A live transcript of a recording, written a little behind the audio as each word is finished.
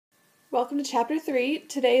Welcome to Chapter 3.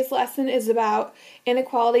 Today's lesson is about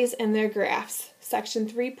inequalities and their graphs, Section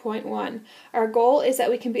 3.1. Our goal is that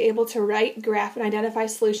we can be able to write, graph, and identify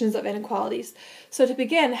solutions of inequalities. So to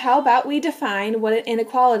begin, how about we define what an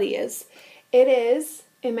inequality is? It is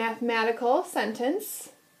a mathematical sentence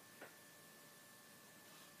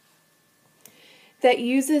that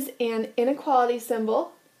uses an inequality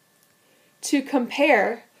symbol to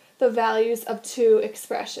compare the values of two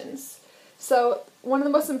expressions. So one of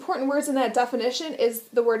the most important words in that definition is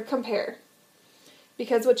the word compare,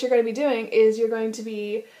 because what you're going to be doing is you're going to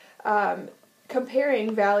be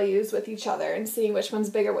comparing values with each other and seeing which one's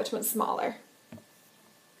bigger, which one's smaller.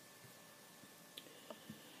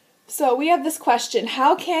 So we have this question: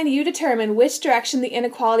 how can you determine which direction the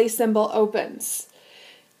inequality symbol opens?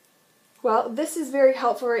 Well, this is very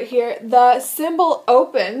helpful right here. The symbol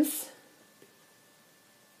opens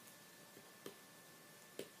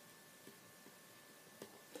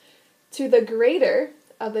to the greater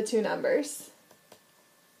of the two numbers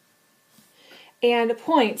and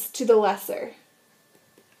points to the lesser.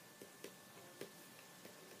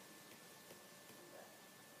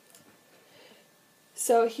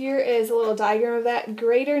 So here is a little diagram of that.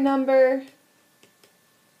 Greater number,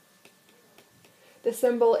 the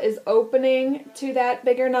symbol is opening to that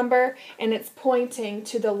bigger number, and it's pointing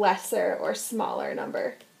to the lesser or smaller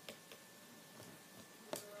number.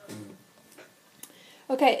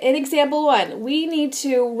 Okay, in example 1, we need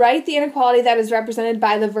to write the inequality that is represented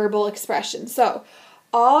by the verbal expression. So,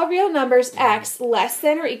 all real numbers x less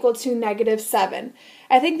than or equal to -7.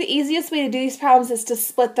 I think the easiest way to do these problems is to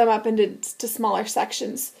split them up into smaller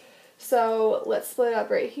sections. So, let's split it up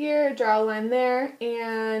right here, draw a line there,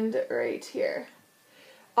 and right here.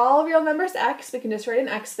 All real numbers x, we can just write an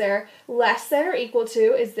x there, less than or equal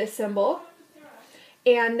to is this symbol,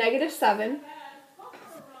 and -7.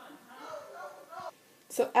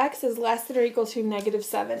 So x is less than or equal to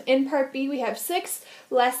 -7. In part B, we have 6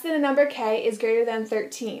 less than a number k is greater than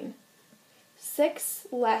 13. 6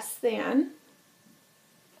 less than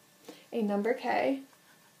a number k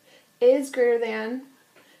is greater than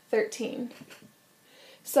 13.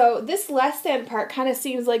 So this less than part kind of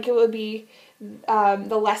seems like it would be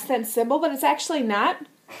the less than symbol, but it's actually not.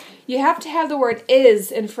 You have to have the word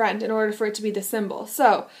is in front in order for it to be the symbol.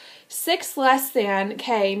 So 6 less than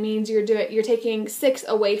k means you're taking 6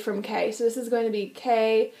 away from k. So this is going to be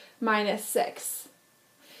k minus 6.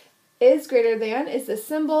 Is greater than is the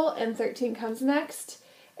symbol, and 13 comes next,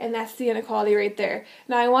 and that's the inequality right there.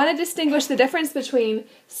 Now I want to distinguish the difference between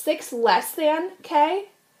 6 less than k.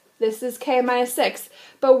 This is k minus 6.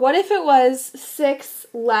 But what if it was 6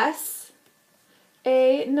 less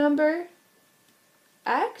a number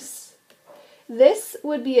x? This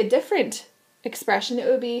would be a different expression. It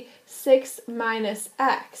would be 6 minus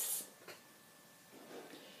x.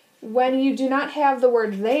 When you do not have the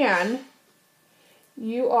word than,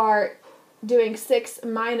 you are doing 6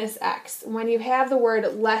 minus x. When you have the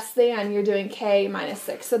word less than, you're doing k minus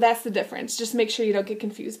 6. So that's the difference. Just make sure you don't get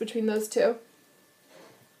confused between those two.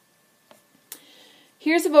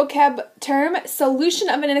 Here's a vocab term, solution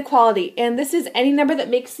of an inequality, and this is any number that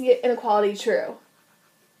makes the inequality true.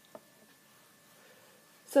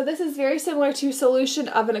 So this is very similar to solution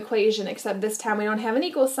of an equation, except this time we don't have an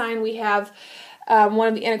equal sign, we have one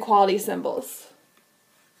of the inequality symbols.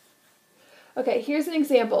 Okay, here's an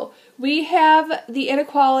example. We have the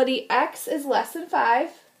inequality x is less than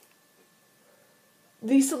 5.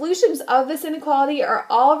 The solutions of this inequality are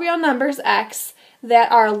all real numbers x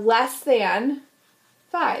that are less than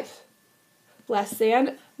 5. Less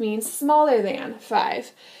than means smaller than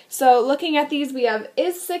 5. So looking at these, we have,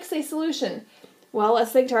 is 6 a solution? Well,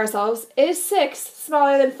 let's think to ourselves, is 6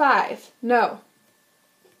 smaller than 5? No.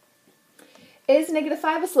 Is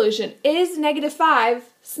 -5 a solution? Is -5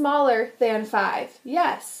 smaller than 5?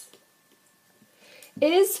 Yes.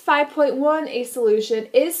 Is 5.1 a solution?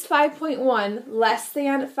 Is 5.1 less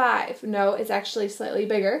than 5? No, it's actually slightly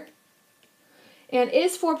bigger. And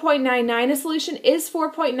is 4.99 a solution? Is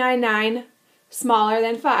 4.99 smaller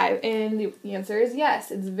than 5? And the answer is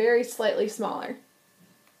yes, it's very slightly smaller.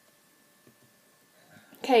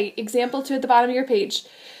 Okay, example 2 at the bottom of your page.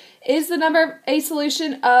 Is the number a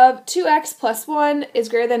solution of 2x plus 1 is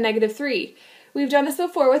greater than -3? We've done this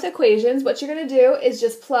before with equations. What you're going to do is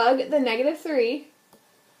just plug the -3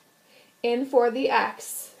 in for the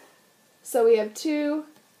x. So we have 2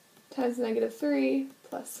 times -3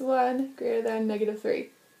 plus 1 greater than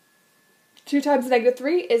 -3. 2 times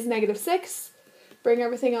 -3 is -6. Bring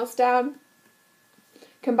everything else down.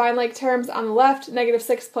 Combine like terms on the left.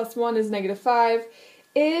 -6 plus 1 is -5.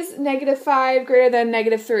 Is -5 greater than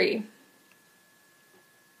 -3?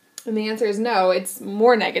 And the answer is no, it's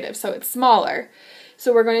more negative, so it's smaller.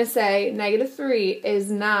 So we're going to say negative 3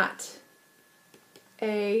 is not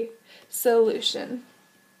a solution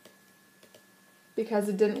because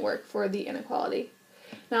it didn't work for the inequality.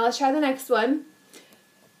 Now let's try the next one.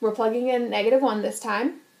 We're plugging in negative 1 this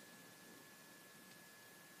time.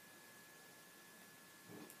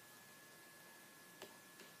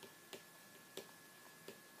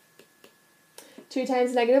 Two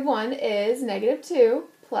times negative 1 is negative 2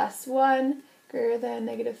 plus 1 greater than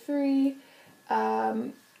negative 3.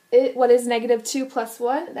 What is negative 2 plus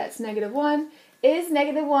 1? That's negative 1. Is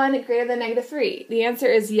negative 1 greater than negative 3? The answer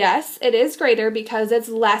is yes, it is greater because it's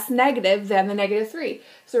less negative than the negative 3.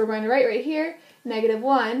 So we're going to write right here, negative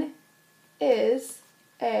 1 is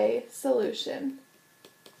a solution.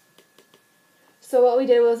 So what we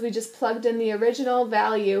did was we just plugged in the original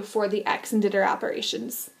value for the x and did our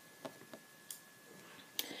operations.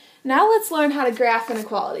 Now let's learn how to graph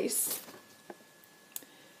inequalities.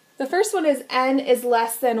 The first one is n is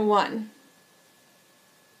less than 1.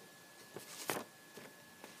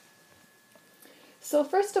 So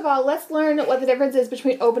first of all, let's learn what the difference is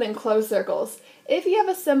between open and closed circles. If you have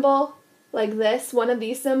a symbol like this, one of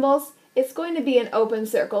these symbols, it's going to be an open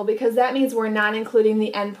circle because that means we're not including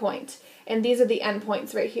the endpoint. And these are the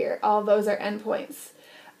endpoints right here. All of those are endpoints.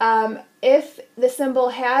 If the symbol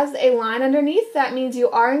has a line underneath, that means you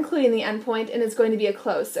are including the endpoint and it's going to be a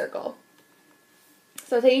closed circle.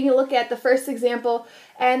 So taking a look at the first example,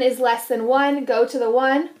 n is less than 1, go to the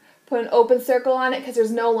 1, put an open circle on it because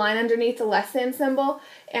there's no line underneath the less than symbol,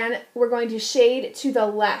 and we're going to shade to the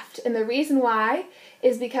left. And the reason why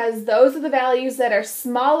is because those are the values that are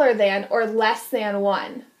smaller than or less than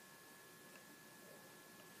 1.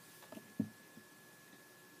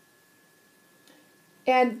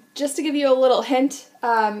 And just to give you a little hint,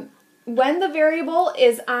 when the variable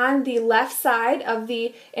is on the left side of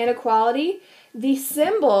the inequality, the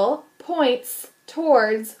symbol points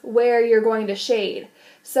towards where you're going to shade.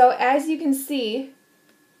 So as you can see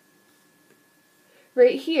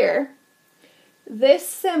right here, this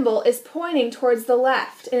symbol is pointing towards the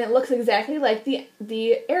left, and it looks exactly like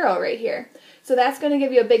the arrow right here. So that's going to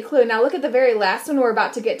give you a big clue. Now look at the very last one, we're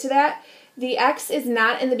about to get to that. The x is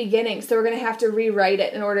not in the beginning, so we're going to have to rewrite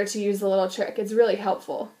it in order to use the little trick. It's really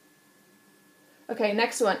helpful. Okay,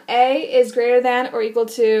 next one. A is greater than or equal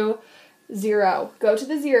to 0. Go to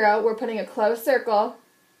the 0. We're putting a closed circle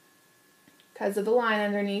because of the line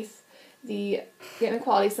underneath the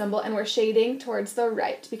inequality symbol, and we're shading towards the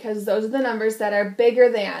right because those are the numbers that are bigger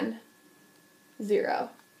than 0.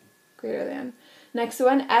 Greater than. Next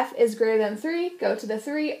one, f is greater than 3. Go to the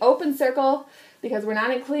 3. Open circle because we're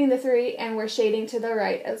not including the 3, and we're shading to the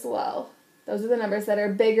right as well. Those are the numbers that are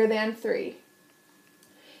bigger than 3.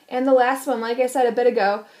 And the last one, like I said a bit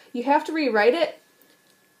ago, you have to rewrite it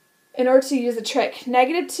in order to use the trick.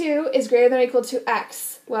 Negative 2 is greater than or equal to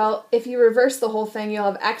x. Well, if you reverse the whole thing, you'll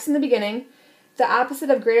have x in the beginning. The opposite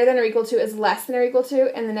of greater than or equal to is less than or equal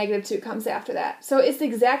to, and the negative 2 comes after that. So it's the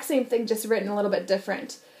exact same thing, just written a little bit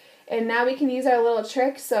different. And now we can use our little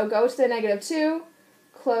trick. So go to the negative 2,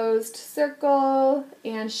 closed circle,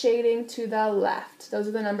 and shading to the left. Those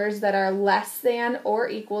are the numbers that are less than or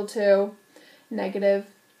equal to negative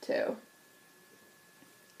 2.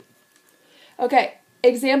 Okay,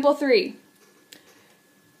 example 3.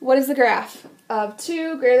 What is the graph of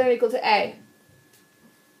 2 greater than or equal to a?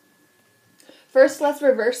 First, let's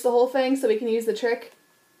reverse the whole thing so we can use the trick.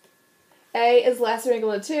 A is less than or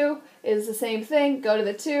equal to 2 is the same thing. Go to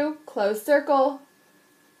the 2, closed circle,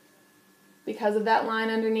 because of that line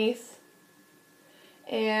underneath,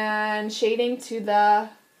 and shading to the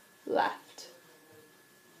left.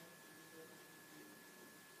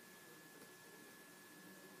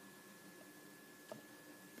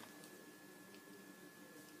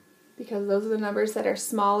 Because those are the numbers that are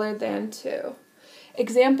smaller than 2.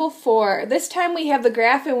 Example 4. This time we have the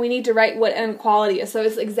graph and we need to write what inequality is. So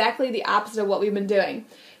it's exactly the opposite of what we've been doing.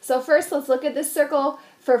 So first let's look at this circle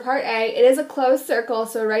for part A. It is a closed circle,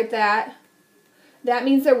 so write that. That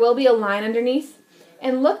means there will be a line underneath.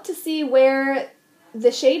 And look to see where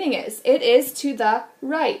the shading is. It is to the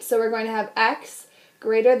right. So we're going to have x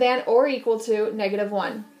greater than or equal to negative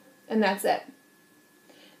 1. And that's it.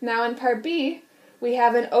 Now in part B, we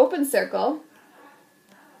have an open circle.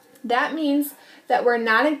 That means that we're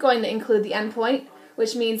not going to include the endpoint,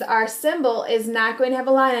 which means our symbol is not going to have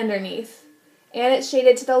a line underneath. And it's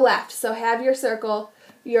shaded to the left. So have your circle,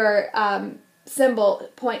 your symbol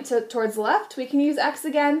point towards the left. We can use x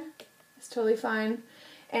again. It's totally fine.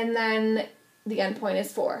 And then the endpoint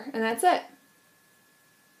is 4. And that's it.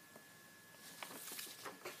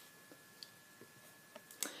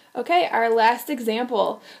 Okay, our last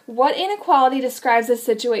example. What inequality describes this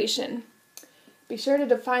situation? Be sure to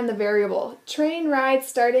define the variable. Train ride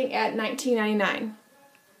starting at $19.99.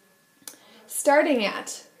 Starting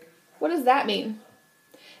at, what does that mean?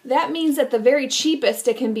 That means that the very cheapest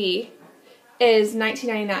it can be is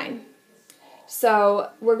 $19.99. So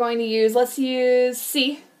we're going to use, let's use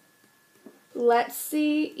C. Let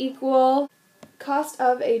C equal cost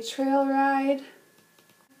of a trail ride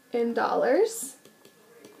in dollars.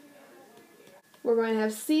 We're going to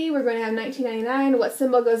have C, we're going to have $19.99. What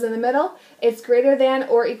symbol goes in the middle? It's greater than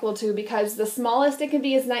or equal to, because the smallest it can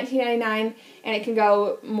be is $19.99, and it can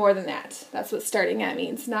go more than that. That's what starting at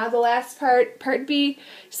means. Now the last part, part B,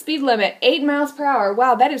 speed limit, 8 miles per hour.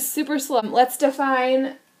 Wow, that is super slow. Let's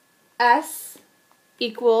define S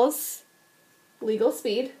equals legal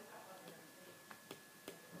speed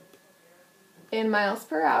in miles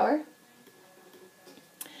per hour.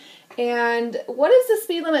 And what does the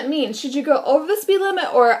speed limit mean? Should you go over the speed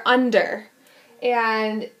limit or under?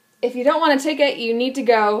 And if you don't want a ticket, you need to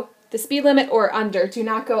go the speed limit or under. Do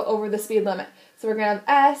not go over the speed limit. So we're going to have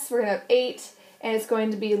S, we're going to have 8, and it's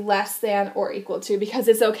going to be less than or equal to, because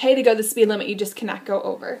it's okay to go the speed limit, you just cannot go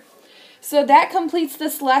over. So that completes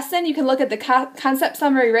this lesson. You can look at the concept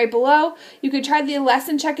summary right below. You could try the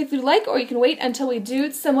lesson check if you'd like, or you can wait until we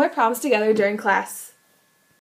do similar problems together during class.